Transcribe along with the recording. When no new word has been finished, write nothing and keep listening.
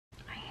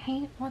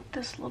hate what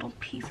this little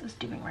piece is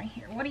doing right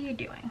here. What are you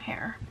doing,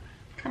 hair?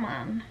 Come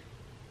on.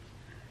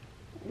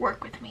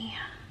 Work with me.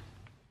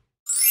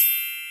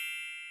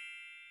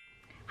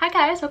 Hi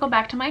guys, welcome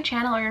back to my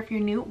channel, or if you're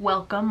new,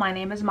 welcome. My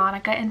name is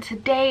Monica and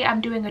today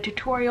I'm doing a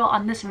tutorial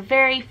on this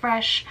very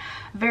fresh,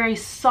 very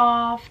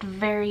soft,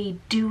 very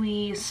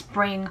dewy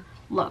spring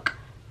look.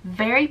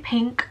 Very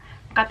pink.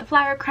 Got the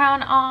flower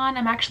crown on.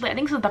 I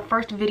think this is the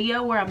first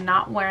video where I'm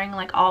not wearing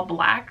like all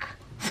black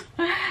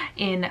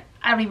in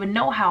I don't even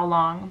know how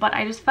long, but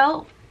I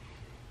felt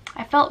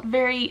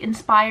very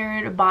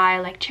inspired by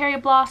like cherry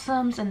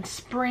blossoms and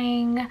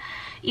spring,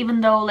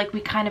 even though like we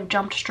kind of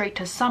jumped straight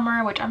to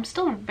summer, which I'm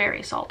still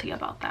very salty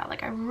about that.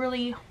 Like I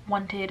really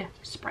wanted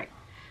spring.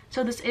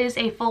 So this is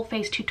a full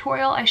face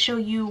tutorial. I show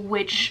you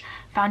which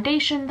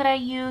foundation that I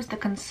use, the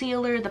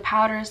concealer, the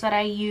powders that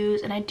I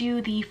use, and I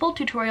do the full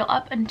tutorial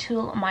up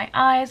until my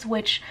eyes,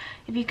 which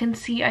if you can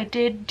see I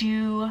did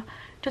do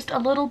just a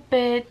little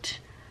bit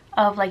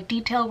of like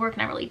detail work,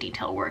 not really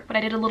detail work, but I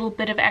did a little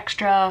bit of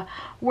extra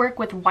work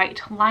with white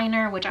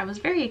liner, which I was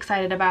very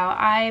excited about.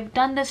 I've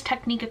done this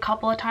technique a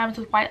couple of times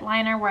with white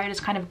liner where I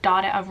just kind of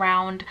dot it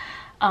around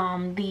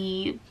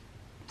the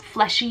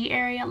fleshy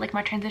area, like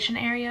my transition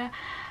area,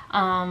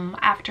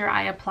 after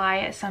I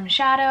apply some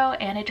shadow,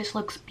 and it just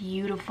looks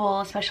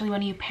beautiful, especially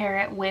when you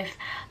pair it with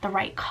the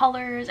right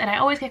colors. And I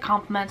always get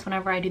compliments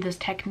whenever I do this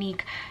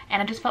technique,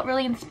 and I just felt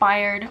really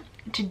inspired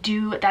to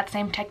do that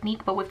same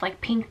technique but with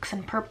like pinks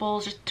and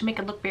purples, just to make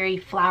it look very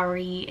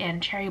flowery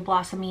and cherry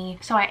blossomy.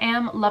 So I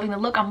am loving the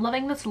look. I'm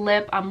loving this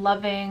lip. I'm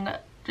loving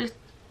just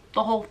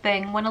the whole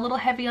thing. Went a little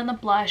heavy on the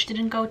blush,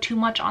 didn't go too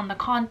much on the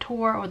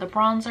contour or the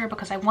bronzer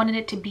because I wanted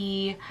it to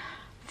be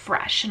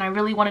fresh and I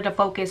really wanted to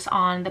focus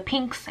on the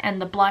pinks and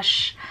the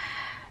blush,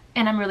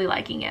 and I'm really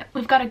liking it.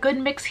 We've got a good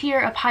mix here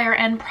of higher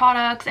end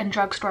products and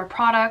drugstore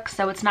products,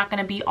 so it's not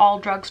going to be all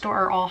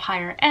drugstore or all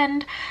higher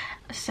end.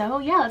 So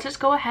yeah, let's just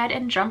go ahead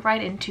and jump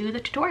right into the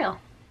tutorial.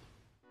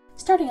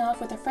 Starting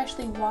off with a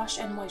freshly washed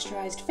and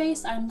moisturized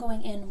face, I'm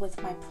going in with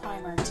my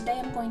primer. Today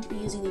I'm going to be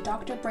using the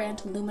Dr.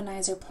 Brandt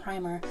Luminizer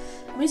Primer.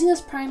 I'm using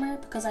this primer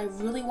because I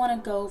really want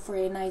to go for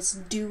a nice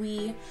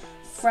dewy,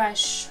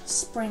 fresh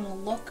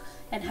spring look,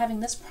 and having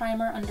this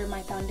primer under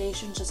my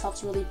foundation just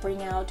helps really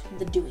bring out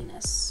the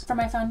dewiness. For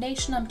my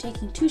foundation, I'm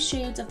taking 2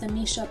 shades of the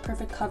Missha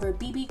Perfect Cover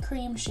BB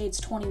Cream, shades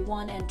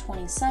 21 and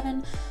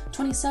 27.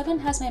 27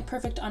 has my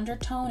perfect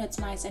undertone. It's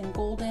nice and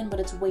golden, but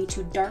it's way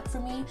too dark for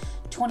me.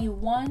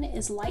 21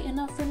 is light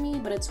enough for me,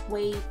 but it's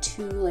way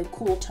too like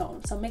cool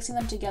tone. So mixing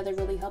them together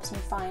really helps me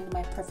find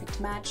my perfect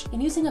match.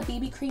 And using a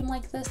BB cream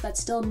like this that's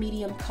still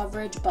medium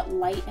coverage but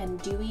light and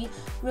dewy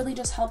really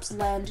just helps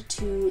lend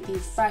to the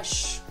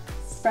fresh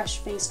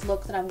faced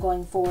look that I'm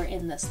going for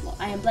in this look.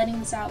 I am blending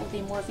this out with a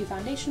Morphe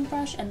foundation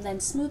brush and then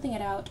smoothing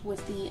it out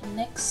with the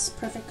NYX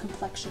Perfect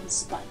Complexion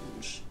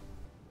Sponge.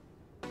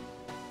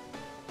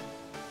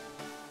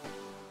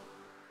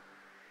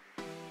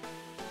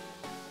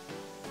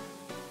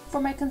 For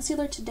my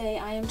concealer today,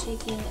 I am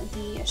taking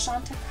the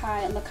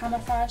Chantecaille Le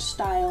Camouflage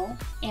Style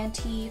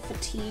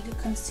Anti-Fatigue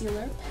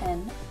Concealer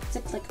Pen. It's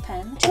a click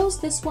pen. I chose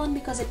this one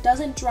because it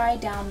doesn't dry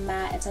down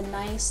matte. It's a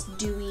nice,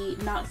 dewy,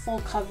 not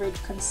full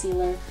coverage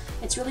concealer.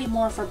 It's really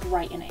more for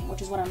brightening,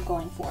 which is what I'm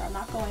going for. I'm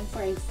not going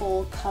for a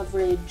full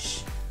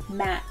coverage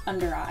matte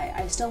under eye.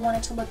 I still want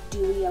it to look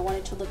dewy. I want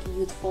it to look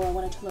youthful. I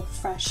want it to look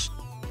fresh.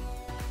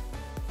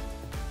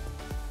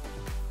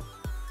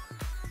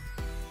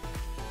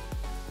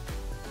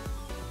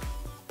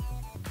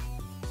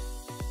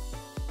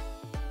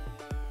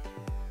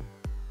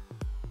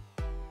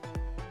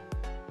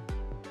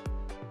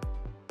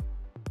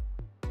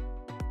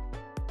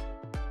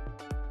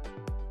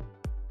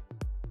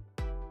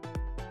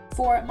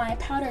 For my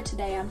powder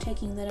today, I'm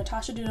taking the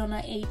Natasha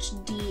Denona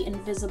HD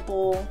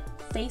Invisible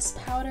Face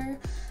Powder.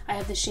 I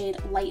have the shade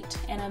Light,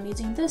 and I'm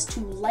using this to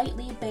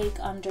lightly bake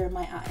under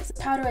my eyes.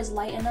 This powder is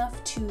light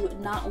enough to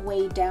not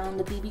weigh down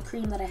the BB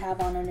cream that I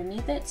have on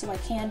underneath it, so I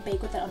can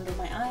bake with it under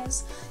my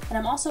eyes. And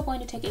I'm also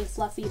going to take a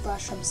fluffy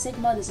brush from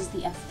Sigma, this is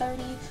the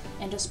F30,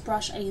 and just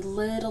brush a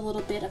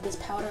little bit of this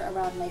powder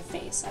around my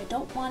face. I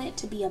don't want it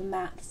to be a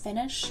matte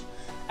finish.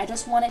 I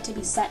just want it to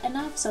be set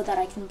enough so that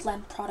I can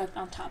blend product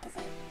on top of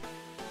it.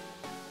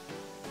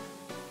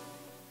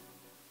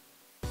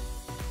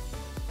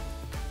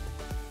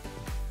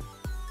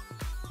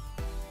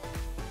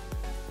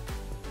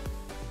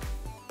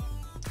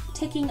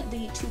 Taking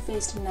the Too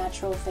Faced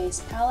Natural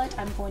Face palette,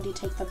 I'm going to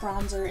take the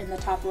bronzer in the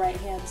top right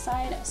hand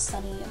side,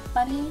 Sunny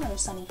Bunny, or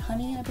Sunny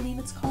Honey I believe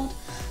it's called,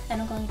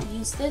 and I'm going to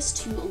use this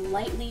to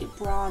lightly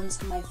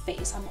bronze my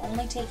face. I'm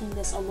only taking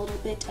this a little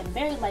bit and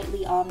very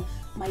lightly on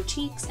my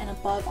cheeks and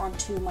above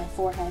onto my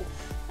forehead.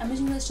 I'm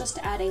using this just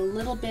to add a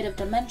little bit of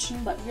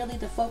dimension, but really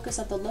the focus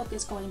of the look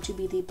is going to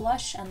be the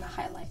blush and the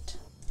highlight.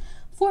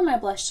 For my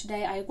blush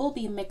today, I will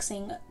be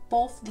mixing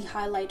both the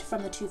highlight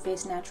from the Too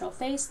Faced Natural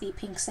Face, the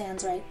Pink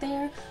Sands right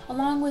there,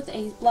 along with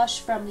a blush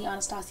from the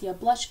Anastasia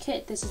Blush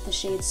Kit. This is the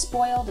shade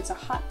Spoiled. It's a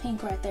hot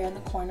pink right there in the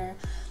corner.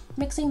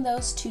 Mixing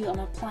those two, I'm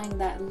applying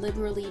that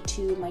liberally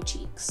to my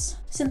cheeks.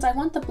 Since I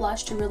want the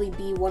blush to really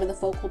be one of the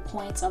focal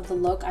points of the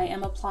look, I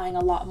am applying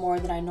a lot more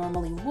than I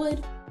normally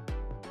would.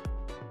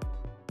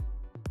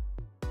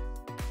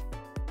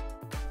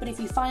 But if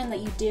you find that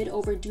you did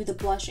overdo the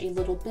blush a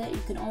little bit,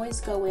 you can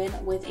always go in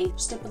with a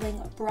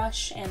stippling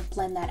brush and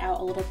blend that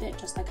out a little bit,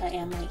 just like I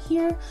am right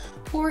here.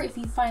 Or if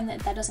you find that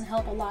that doesn't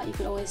help a lot, you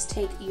could always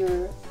take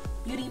your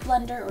beauty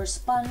blender or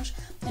sponge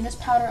and just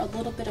powder a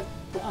little bit of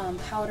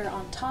powder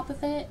on top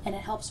of it, and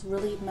it helps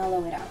really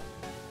mellow it out.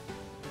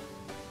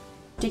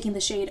 Taking the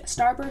shade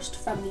Starburst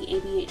from the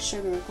ABH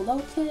Sugar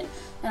Glow Kit,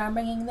 and I'm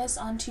bringing this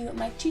onto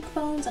my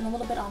cheekbones and a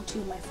little bit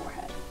onto my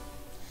forehead.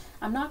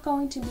 I'm not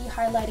going to be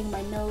highlighting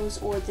my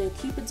nose or the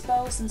Cupid's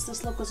bow since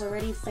this look was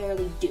already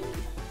fairly dewy.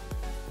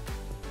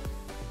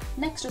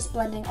 Next, just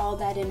blending all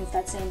that in with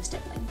that same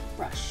stippling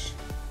brush.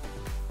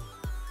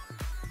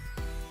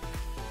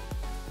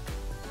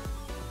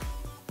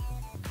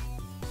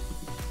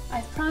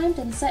 I've primed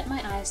and set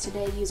my eyes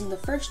today using the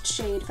first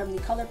shade from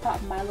the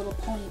Colourpop My Little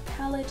Pony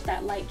palette,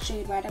 that light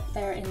shade right up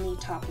there in the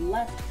top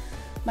left.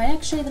 My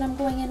next shade that I'm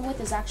going in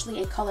with is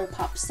actually a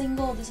Colourpop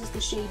single. This is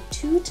the shade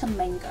 2 to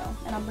Mango,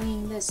 and I'm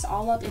bringing this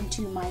all up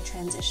into my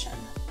transition.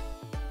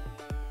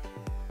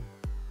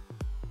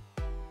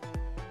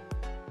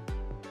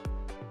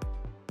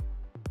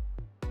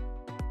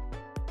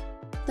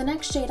 The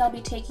next shade I'll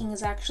be taking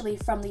is actually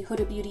from the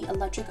Huda Beauty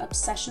Electric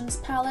Obsessions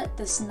palette,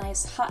 this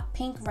nice hot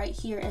pink right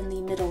here in the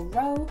middle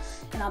row,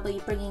 and I'll be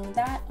bringing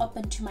that up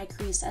into my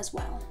crease as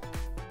well.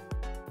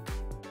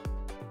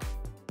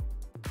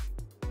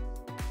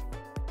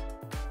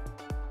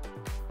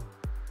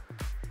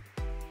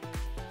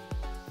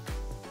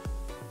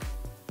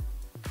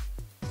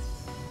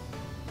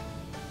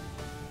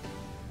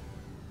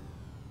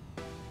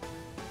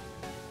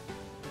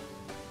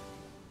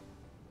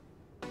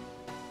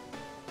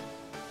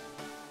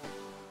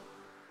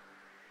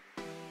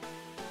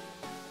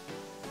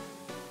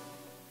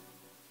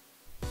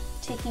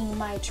 Taking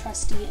my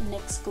trusty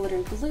NYX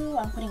Glitter Glue,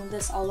 I'm putting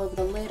this all over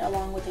the lid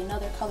along with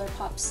another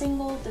Colourpop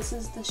single. This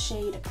is the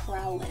shade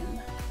Prowlin,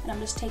 and I'm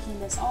just taking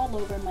this all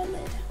over my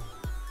lid.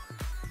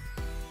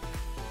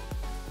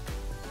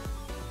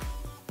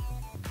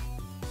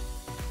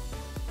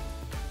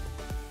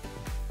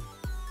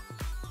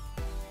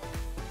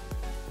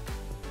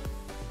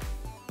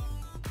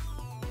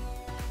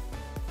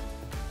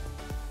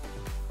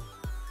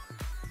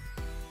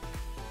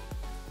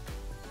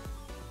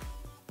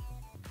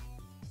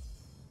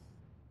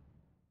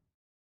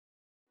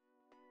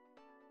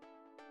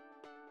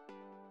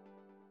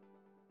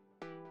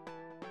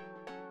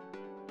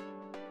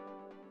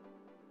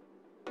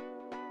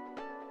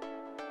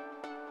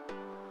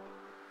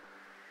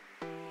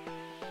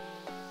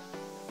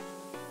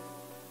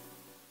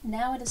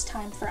 Now it is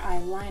time for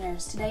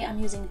eyeliners. Today I'm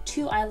using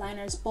two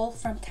eyeliners,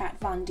 both from Kat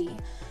Von D.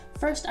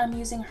 First, I'm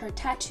using her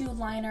tattoo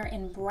liner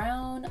in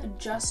brown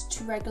just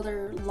to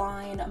regular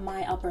line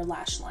my upper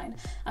lash line.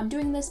 I'm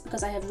doing this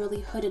because I have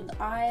really hooded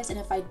eyes, and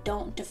if I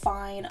don't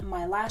define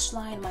my lash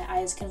line, my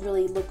eyes can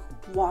really look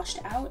washed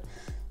out.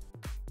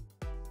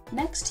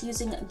 Next,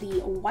 using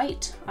the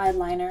white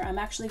eyeliner, I'm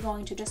actually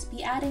going to just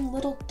be adding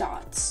little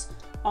dots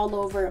all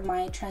over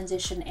my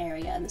transition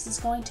area. This is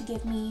going to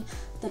give me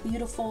the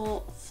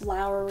beautiful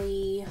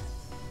flowery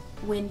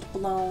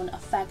wind-blown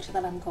effect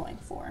that I'm going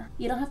for.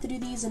 You don't have to do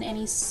these in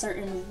any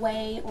certain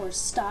way or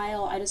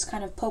style. I just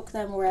kind of poke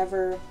them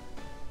wherever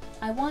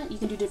I want. You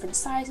can do different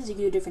sizes, you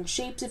can do different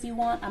shapes if you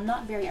want. I'm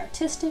not very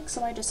artistic,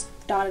 so I just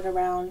dot it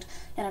around,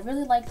 and I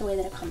really like the way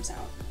that it comes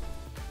out.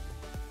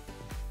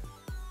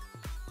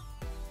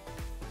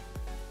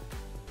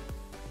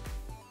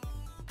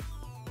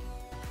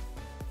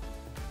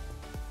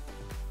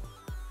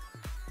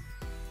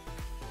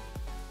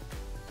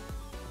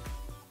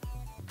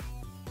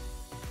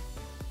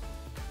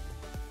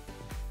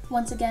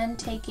 Once again,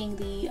 taking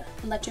the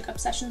Electric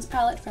Obsessions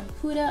palette from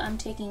Huda, I'm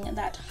taking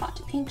that hot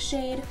pink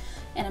shade,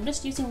 and I'm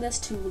just using this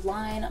to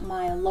line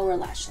my lower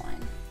lash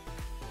line.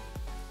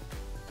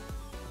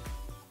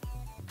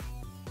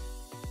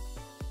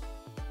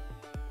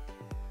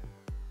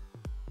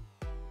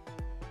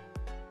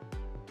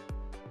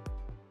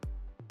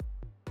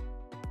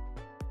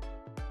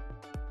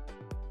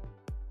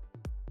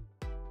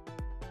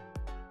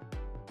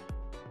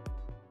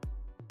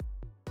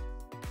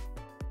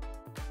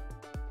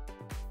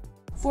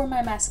 For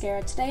my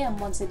mascara today, I'm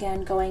once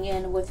again going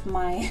in with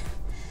my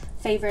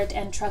favorite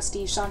and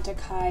trusty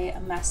Chantecaille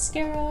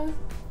mascara,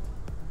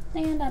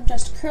 and I'm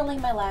just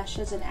curling my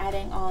lashes and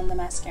adding on the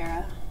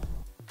mascara.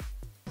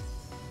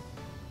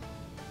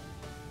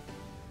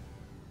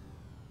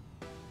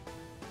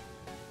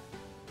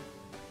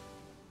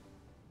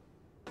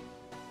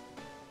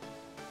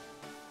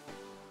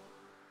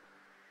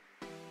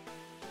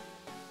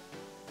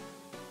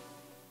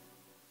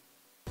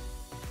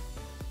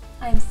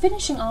 I'm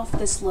finishing off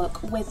this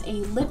look with a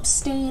lip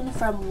stain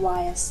from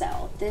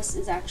YSL. This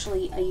is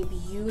actually a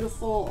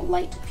beautiful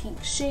light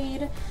pink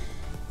shade.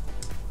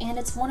 and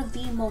it's one of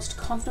the most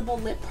comfortable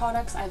lip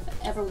products I've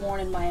ever worn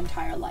in my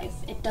entire life.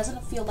 It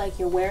doesn't feel like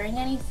you're wearing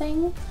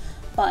anything,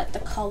 but the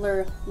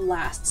color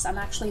lasts. I'm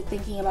actually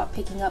thinking about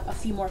picking up a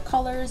few more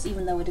colors,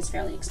 even though it is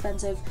fairly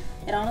expensive.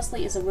 It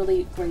honestly is a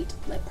really great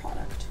lip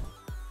product.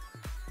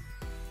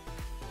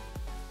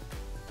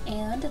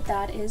 And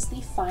that is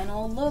the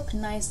final look.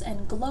 Nice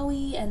and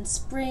glowy and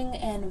spring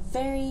and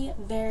very,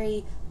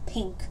 very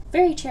pink.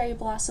 Very cherry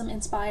blossom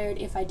inspired,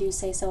 if I do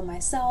say so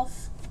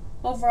myself.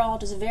 Overall,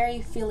 just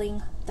very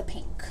feeling the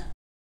pink.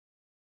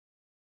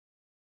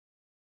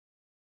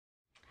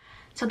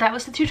 So that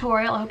was the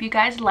tutorial. I hope you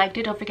guys liked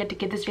it. Don't forget to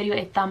give this video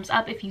a thumbs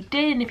up if you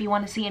did, and if you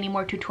want to see any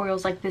more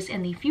tutorials like this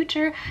in the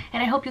future.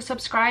 And I hope you'll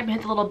subscribe and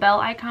hit the little bell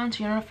icon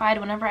so you're notified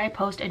whenever I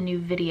post a new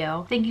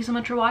video. Thank you so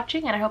much for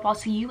watching, and I hope I'll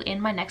see you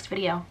in my next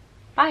video.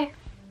 Bye!